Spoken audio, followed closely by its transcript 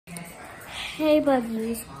Hey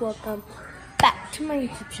buddies, welcome back to my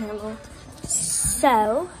YouTube channel.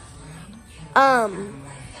 So,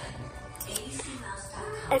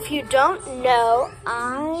 if you don't know,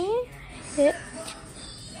 I hit,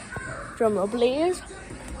 drumroll please,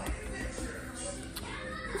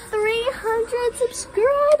 300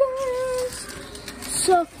 subscribers.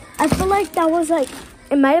 So, I feel like that was like,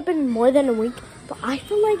 it might have been more than a week, but I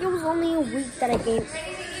feel like it was only a week that I gained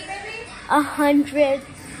 100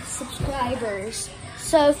 subscribers.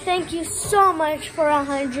 So thank you so much for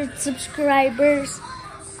 100 subscribers.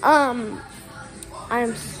 I'm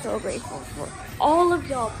so grateful for all of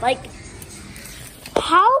y'all. Like,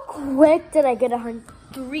 how quick did I get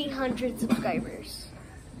 300 subscribers?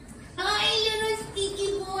 Hi, little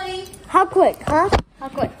squeaky boy. How quick, huh? How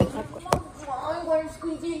quick? How quick?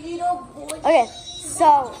 Okay,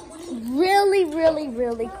 so really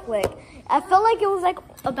quick. I felt like it was like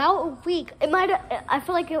about a week. I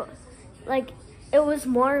feel like it was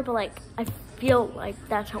more, but like I feel like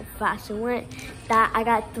that's how fast it went. That I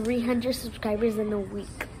got 300 subscribers in a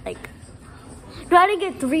week. Like, no, I didn't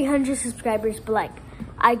get 300 subscribers, but like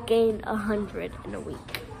I gained 100 in a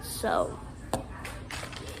week. So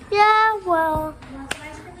yeah, well,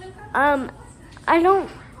 I don't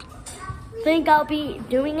think I'll be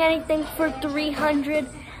doing anything for 300.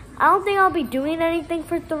 I don't think I'll be doing anything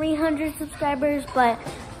for 300 subscribers, but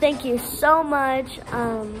thank you so much.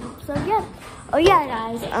 So yeah. Oh yeah,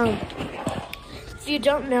 guys. If you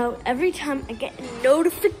don't know, every time I get a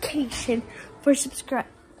notification for subscribe,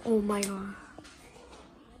 oh my god.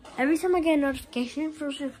 Every time I get a notification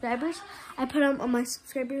for subscribers, I put them on my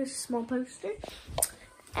subscribers small poster.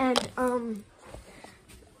 And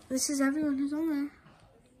this is everyone who's on there.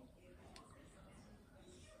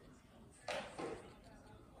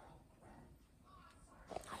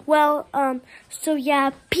 Well, so yeah,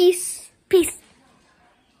 peace.